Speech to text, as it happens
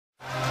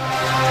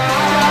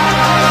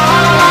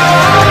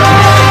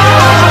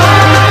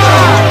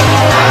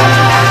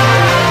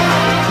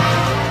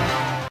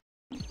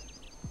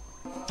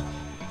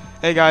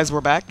Hey guys,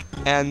 we're back,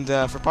 and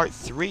for part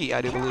 3,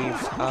 I do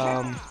believe.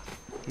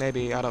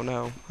 Maybe, I don't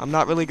know. I'm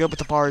not really good with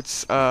the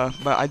parts,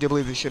 but I do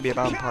believe this should be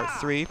about part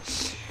 3.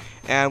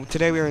 And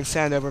today we are in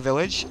Sandover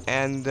Village,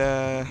 and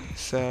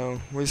so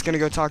we're just gonna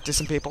go talk to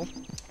some people.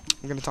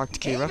 I'm gonna talk to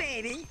Kira.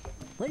 Hey, baby.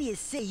 What do you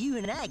say you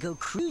and I go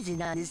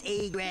cruising on this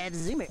A-Grab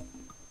Zoomer?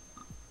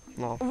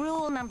 Well,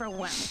 Rule number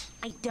 1,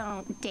 I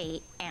don't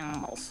date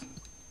animals.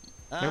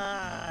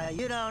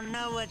 You don't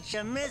know what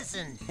you're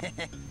missing.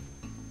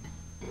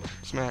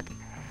 smack.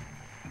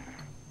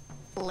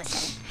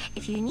 Listen,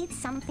 if you need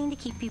something to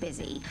keep you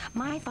busy,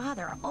 my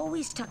father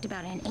always talked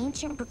about an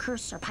ancient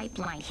precursor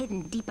pipeline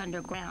hidden deep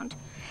underground.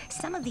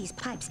 Some of these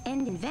pipes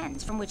end in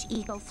vents from which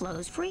eco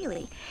flows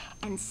freely,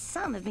 and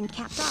some have been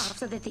capped off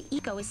so that the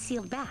eco is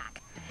sealed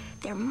back.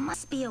 There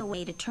must be a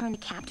way to turn the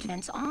capped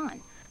vents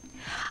on.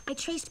 I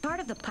traced part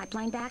of the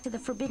pipeline back to the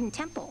Forbidden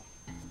Temple.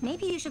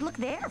 Maybe you should look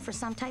there for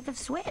some type of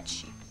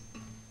switch.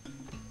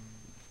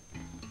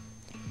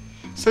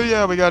 So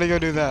yeah, we gotta go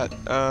do that,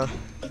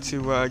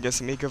 to get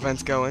some eco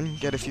vents going,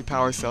 get a few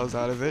power cells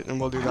out of it, and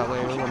we'll do that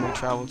later when we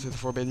travel to the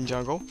Forbidden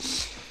Jungle.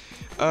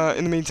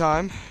 In the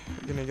meantime,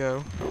 we're gonna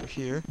go over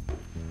here.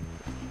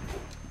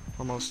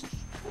 Almost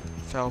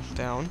fell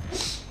down.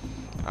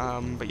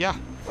 But yeah,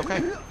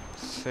 okay.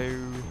 So,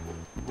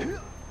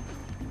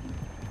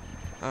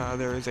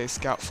 there is a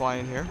scout fly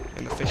in here,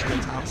 in the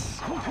fisherman's house.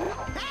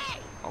 Hey!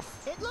 Oh.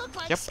 It looked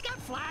like Yep.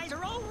 scout flies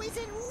are always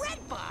in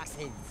red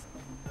boxes.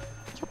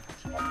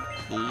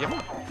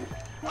 Yep,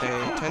 they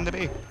tend to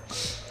be.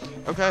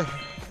 Okay,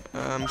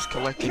 I'm just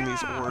collecting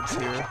these orbs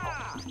here.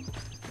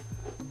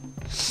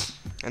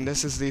 And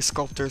this is the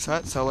sculptor's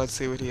hut, so let's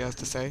see what he has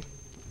to say.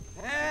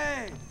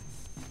 Hey!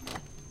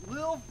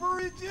 Little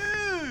furry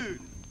dude!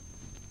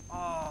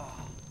 Oh,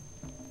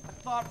 I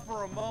thought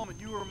for a moment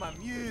you were my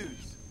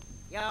muse.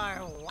 You're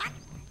what?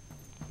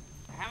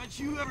 Haven't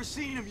you ever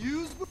seen a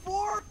muse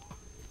before?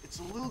 It's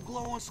a little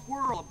glowing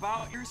squirrel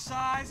about your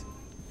size,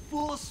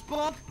 full of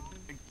spunk,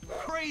 and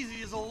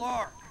crazy as a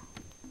lark.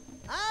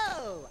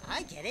 Oh,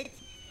 I get it.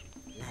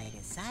 Like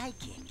a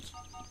sidekick.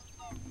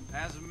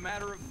 As a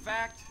matter of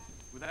fact,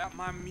 without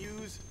my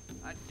muse,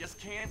 I just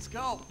can't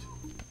sculpt.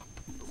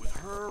 But with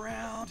her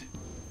around,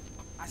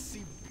 I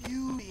see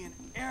beauty in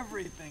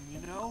everything, you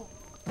know?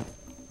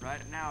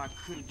 Right now, I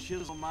couldn't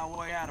chisel my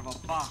way out of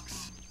a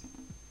box.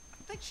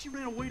 I think she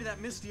ran away to that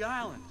misty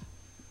island.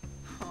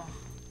 Huh.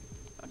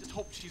 I just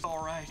hope she's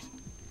all right.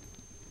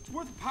 It's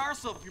worth a power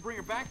cell if you bring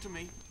her back to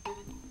me.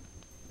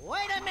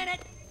 Wait a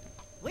minute.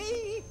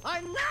 We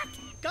are not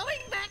going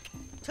back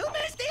to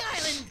Misty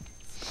Island.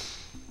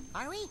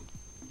 Are we?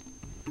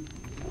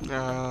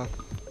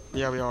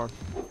 Yeah, we are.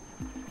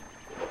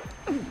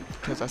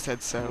 Because I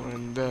said so,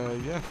 and,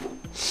 yeah.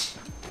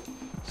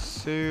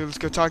 So, let's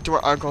go talk to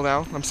our uncle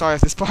now. I'm sorry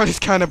if this part is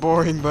kind of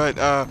boring, but,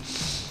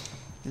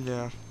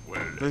 yeah.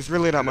 Well, There's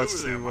really not much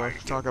hello there, to, my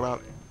talk dear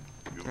about. boy.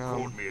 You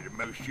called me at a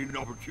most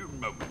inopportune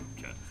moment.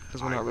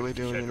 Because we're not really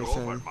doing I was anything.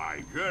 set off on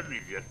my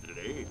journeys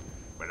yesterday,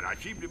 but I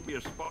seem to be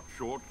a spot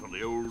short on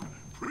the old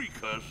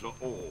precursor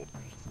orbs.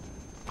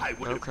 I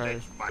would have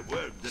pledged my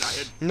word that I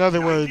had In other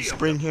an words, idea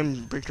bring of him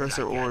them,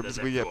 precursor but I gather orbs,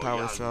 that we get your power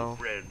young cell.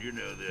 friend, you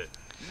know, the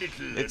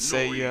little It's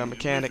a annoying,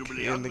 mechanic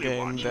miserably in the ugly game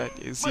one, that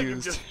is might have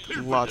used just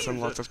pilfered lots it and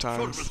as lots of Sort of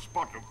a times.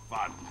 spot of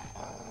fun.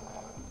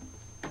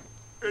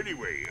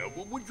 Anyway,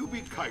 would you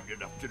be kind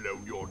enough to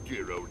loan your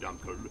dear old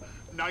uncle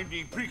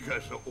 90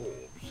 precursor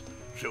orbs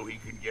so he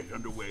can get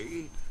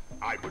underway?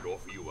 I would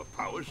offer you a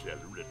power cell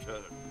in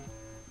return.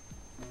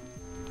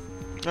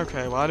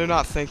 Okay, well I do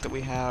not think that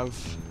we have...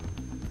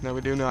 No,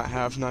 we do not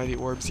have 90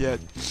 orbs yet.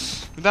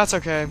 But that's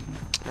okay.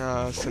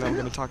 So now I'm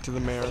going to talk to the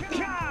mayor.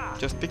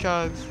 Just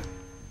because.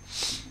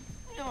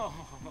 Oh,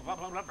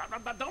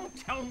 don't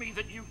tell me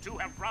that you two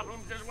have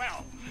problems as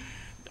well.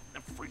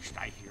 First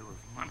I hear of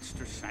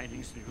monster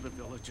sightings near the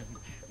village, and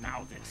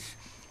now this.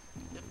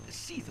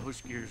 See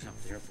those gears up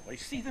there,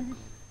 boys? See them?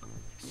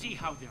 See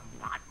how they're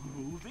not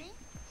moving?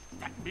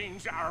 That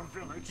means our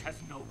village has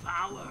no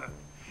power.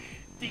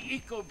 The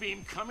eco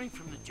beam coming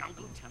from the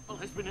jungle temple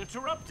has been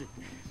interrupted.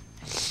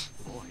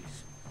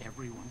 Boys,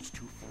 everyone's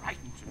too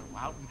frightened to go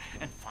out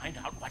and find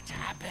out what's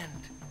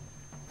happened.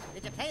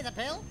 Did you pay the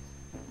bill?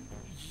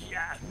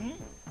 Yeah. Hmm?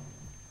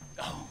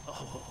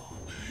 Oh,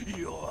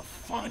 you're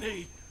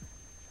funny.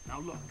 Now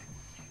look,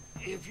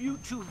 if you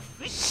two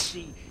fix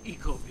the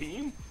eco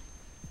beam,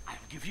 I'll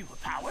give you a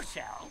power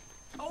cell.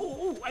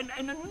 Oh,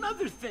 and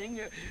another thing.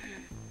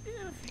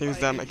 Here's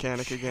that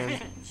mechanic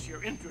again.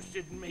 You're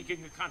interested in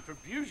making a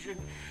contribution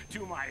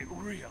to my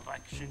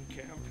re-election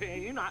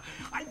campaign,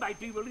 I might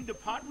be willing to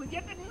part with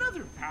yet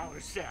another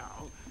power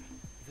cell.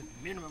 The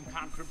minimum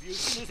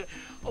contribution is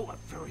a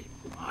very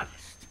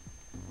modest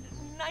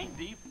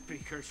 90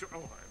 precursor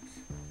orbs.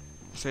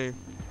 See,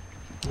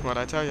 what'd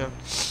I tell you?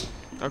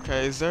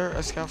 Okay, is there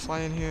a scout fly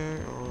in here,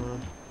 or...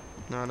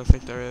 No, I don't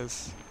think there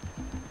is.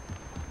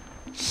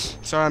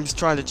 Sorry, I'm just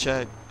trying to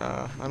check.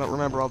 I don't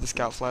remember all the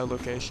scout fly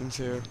locations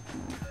here.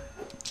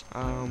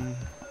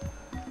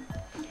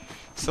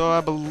 So I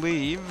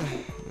believe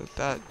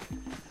that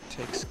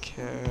takes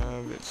care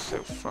of it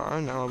so far.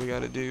 Now all we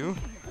gotta do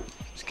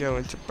is go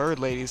into Bird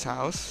Lady's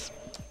house.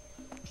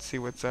 See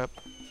what's up.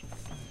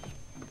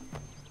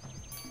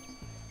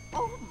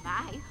 Oh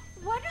my,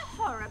 what a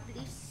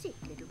horribly sick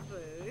little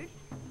bird.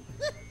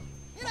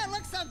 You don't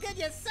look so good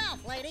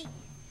yourself, lady.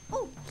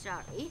 Oh,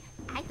 sorry.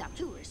 I thought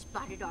you were a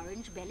spotted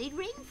orange-bellied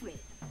rainfred.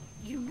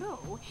 You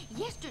know,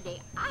 yesterday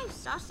I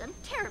saw some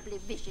terribly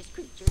vicious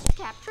creatures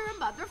capture a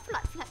mother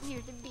flut-flut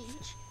near the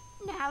beach.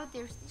 Now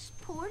there's this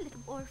poor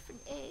little orphan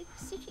egg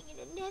sitting in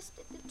a nest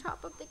at the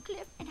top of the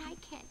cliff, and I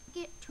can't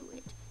get to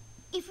it.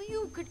 If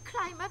you could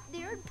climb up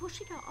there and push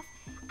it off,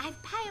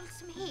 I've piled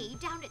some hay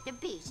down at the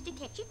base to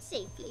catch it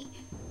safely.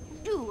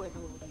 Do an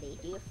old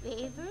lady a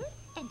favor,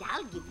 and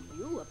I'll give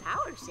you a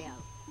power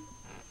cell.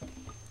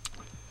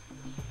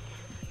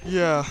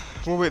 Yeah,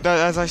 well,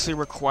 that's actually a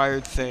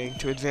required thing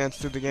to advance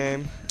through the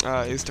game,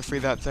 is to free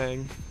that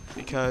thing,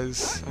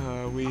 because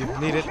we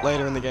need it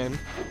later in the game.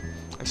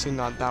 Actually,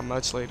 not that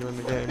much later in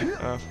the game,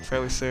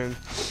 fairly soon.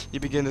 You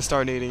begin to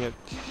start needing it.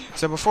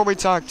 So before we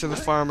talk to the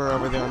farmer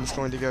over there, I'm just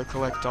going to go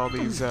collect all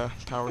these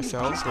power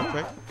cells real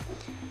quick,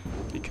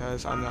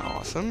 because I'm that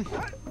awesome.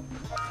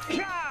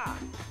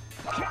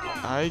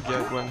 I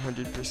get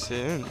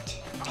 100%.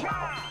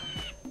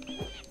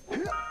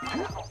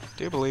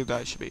 Do believe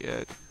that should be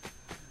it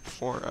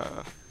for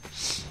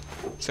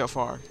so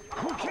far.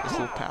 This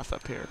little path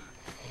up here.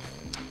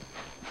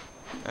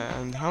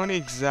 And how many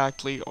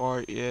exactly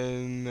are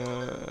in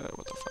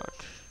what the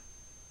fuck?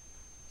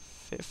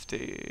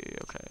 50.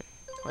 Okay.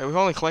 Wait, we've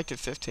only collected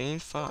 15?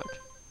 Fuck.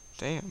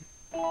 Damn.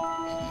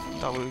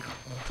 Thought we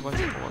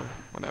collected more.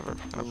 Whatever.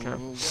 I don't care.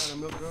 Gotta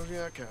milk those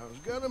yak cows.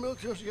 Gotta milk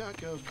those yak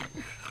cows.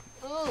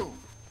 Oh,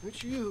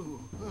 it's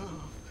you.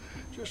 Oh,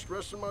 just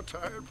resting my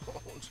tired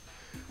bones.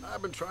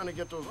 I've been trying to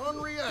get those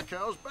ornery yak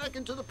cows back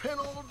into the pen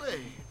all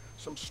day.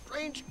 Some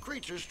strange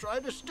creatures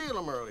tried to steal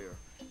them earlier.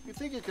 You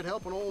think you could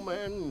help an old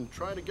man and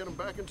try to get him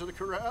back into the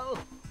corral?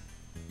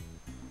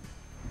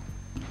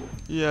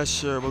 Yeah,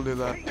 sure, we'll do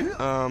that.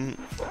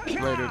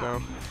 Later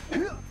though.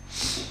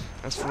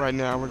 As for right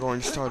now, we're going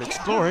to start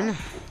exploring.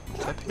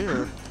 What's up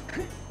here?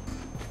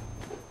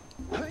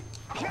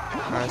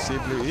 I see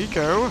blue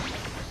eco.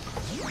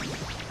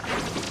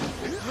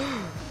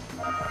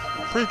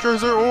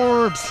 Precursor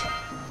orbs!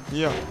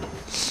 Yeah.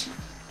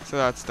 So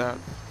that's that.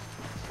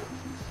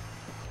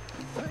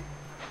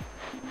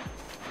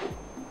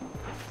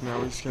 Now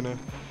we're just gonna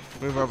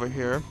move over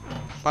here.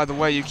 By the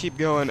way, you keep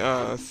going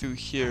through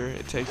here.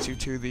 It takes you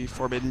to the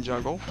Forbidden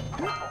Jungle.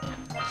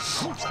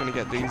 Just gonna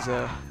get these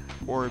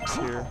orbs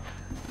here.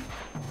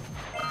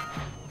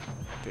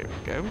 There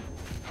we go.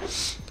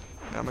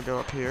 Now I'm gonna go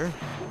up here.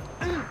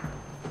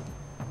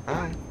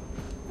 Ow.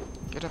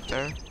 Get up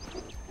there.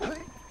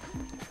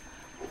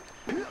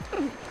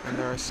 And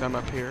there are some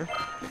up here,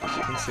 as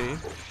you can see.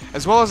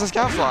 As well as a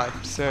scoutfly.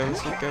 So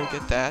let's go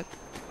get that.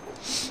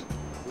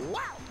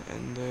 Wow!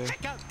 And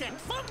Check out that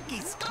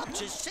funky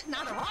sculpture sitting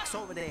on a rock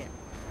over there.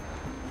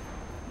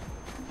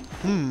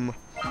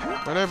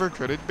 whatever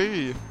could it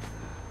be?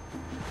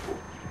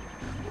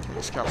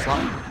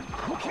 Scoutfly.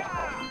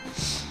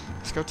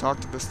 Let's go talk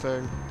to this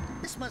thing.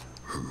 This must...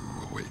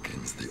 Who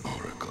awakens the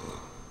oracle?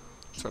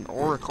 It's an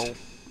oracle.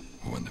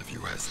 One of you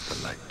has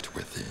the light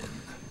within.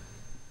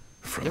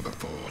 From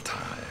before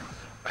time,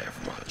 I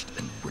have watched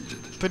and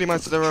waited. Pretty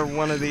much there are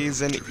one of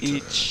these in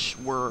each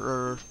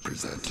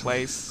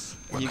place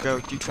you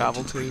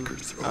travel to,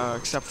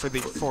 except for the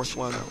fourth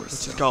one, which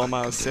is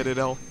Galama's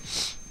Citadel.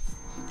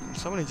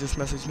 Somebody just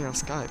messaged me on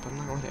Skype. I'm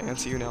not going to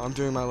answer you now. I'm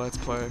doing my Let's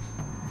Play.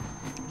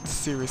 It's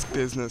serious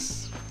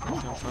business.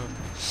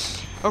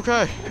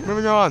 Okay,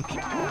 moving on.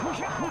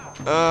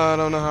 I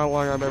don't know how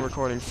long I've been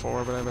recording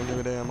for, but I don't give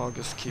a damn. I'll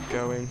just keep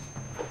going.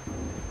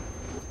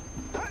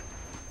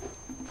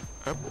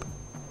 Up.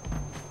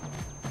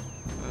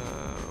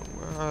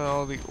 Where are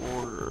all the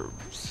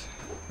orbs?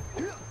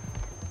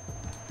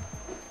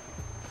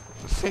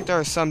 I think there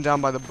are some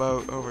down by the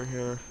boat over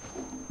here.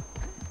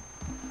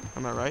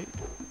 Am I right?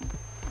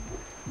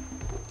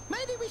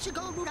 Maybe we should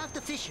go root out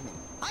the fisherman.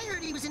 I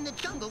heard he was in the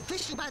jungle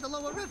fishing by the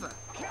lower river.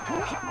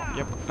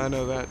 Yep, I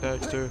know that,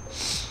 Daxter.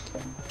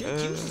 Did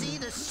you see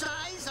the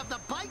size of the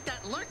bite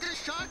that lurker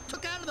shark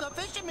took out of the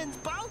fisherman's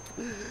boat?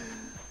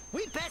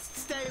 We best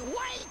stay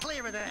way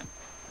clear of them.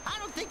 I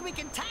don't think we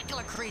can tackle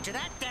a creature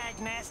that dag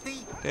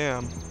nasty.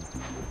 Damn.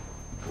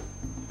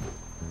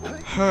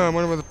 I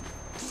wonder where the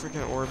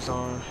freaking orbs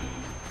are.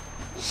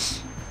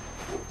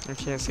 I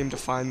can't seem to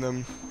find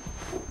them.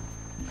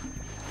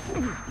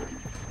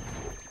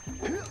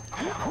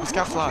 A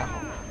scoutfly.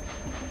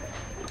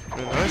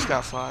 Another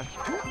scoutfly.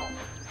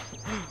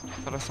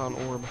 Thought I saw an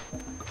orb.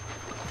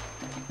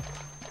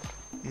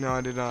 No,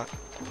 I did not.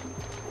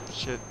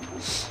 Shit.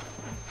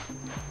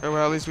 Oh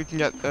well, at least we can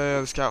get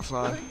the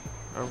scoutfly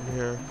over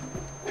here.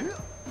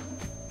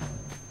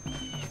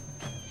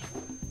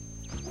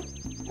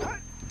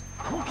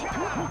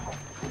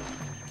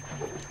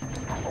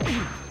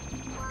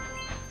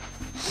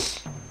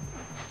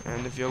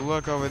 And if you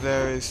look over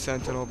there is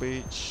Sentinel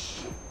Beach.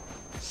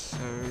 So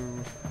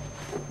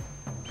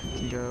you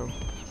can go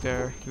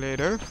there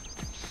later.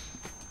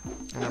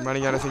 And I'm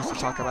running out of things to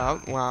talk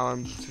about. Wow,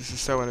 this is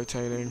so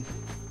entertaining.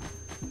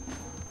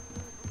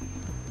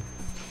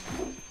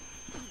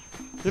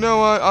 You know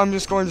what? I'm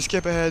just going to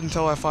skip ahead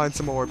until I find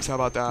some orbs. How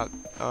about that?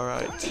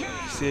 Alright.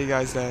 See you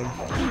guys then.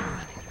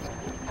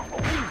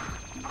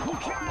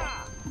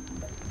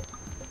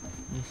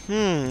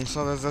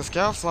 So there's a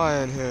scout fly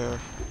in here.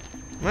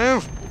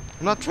 Move!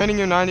 I'm not training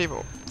your 90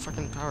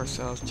 fucking power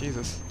cells.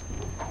 Jesus.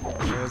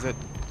 Where is it?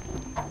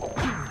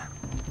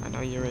 I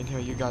know you're in here,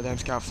 you goddamn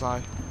scout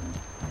fly.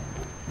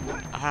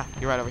 Aha,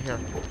 you're right over here.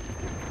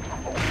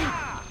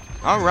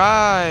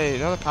 Alright!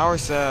 Another power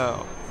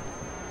cell.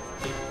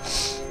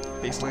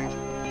 Beastly.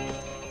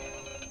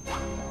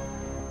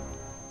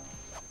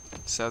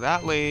 So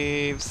that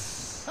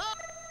leaves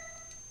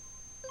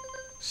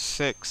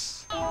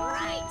 6.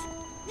 Right.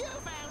 You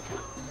found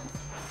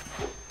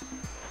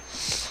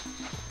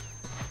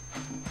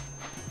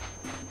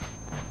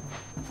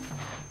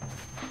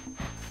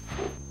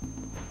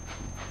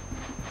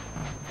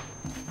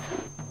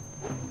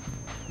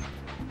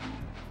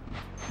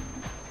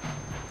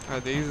Are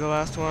these the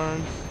last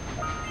ones?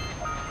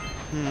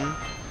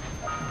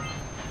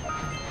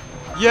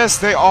 Yes,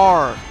 they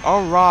are!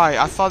 Alright,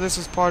 I thought this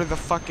was part of the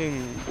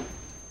fucking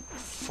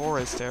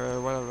forest area,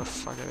 or whatever the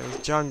fuck it is.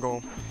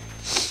 Jungle.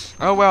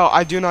 Oh well,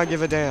 I do not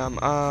give a damn.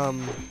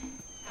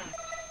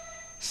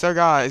 So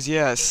guys,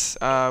 yes,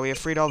 we have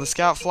freed all the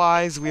scout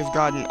flies. We have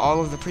gotten all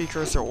of the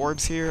precursor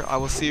orbs here. I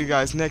will see you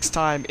guys next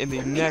time in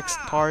the next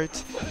part,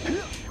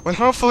 when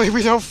hopefully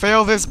we don't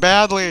fail this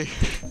badly.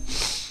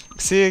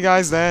 See you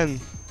guys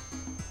then.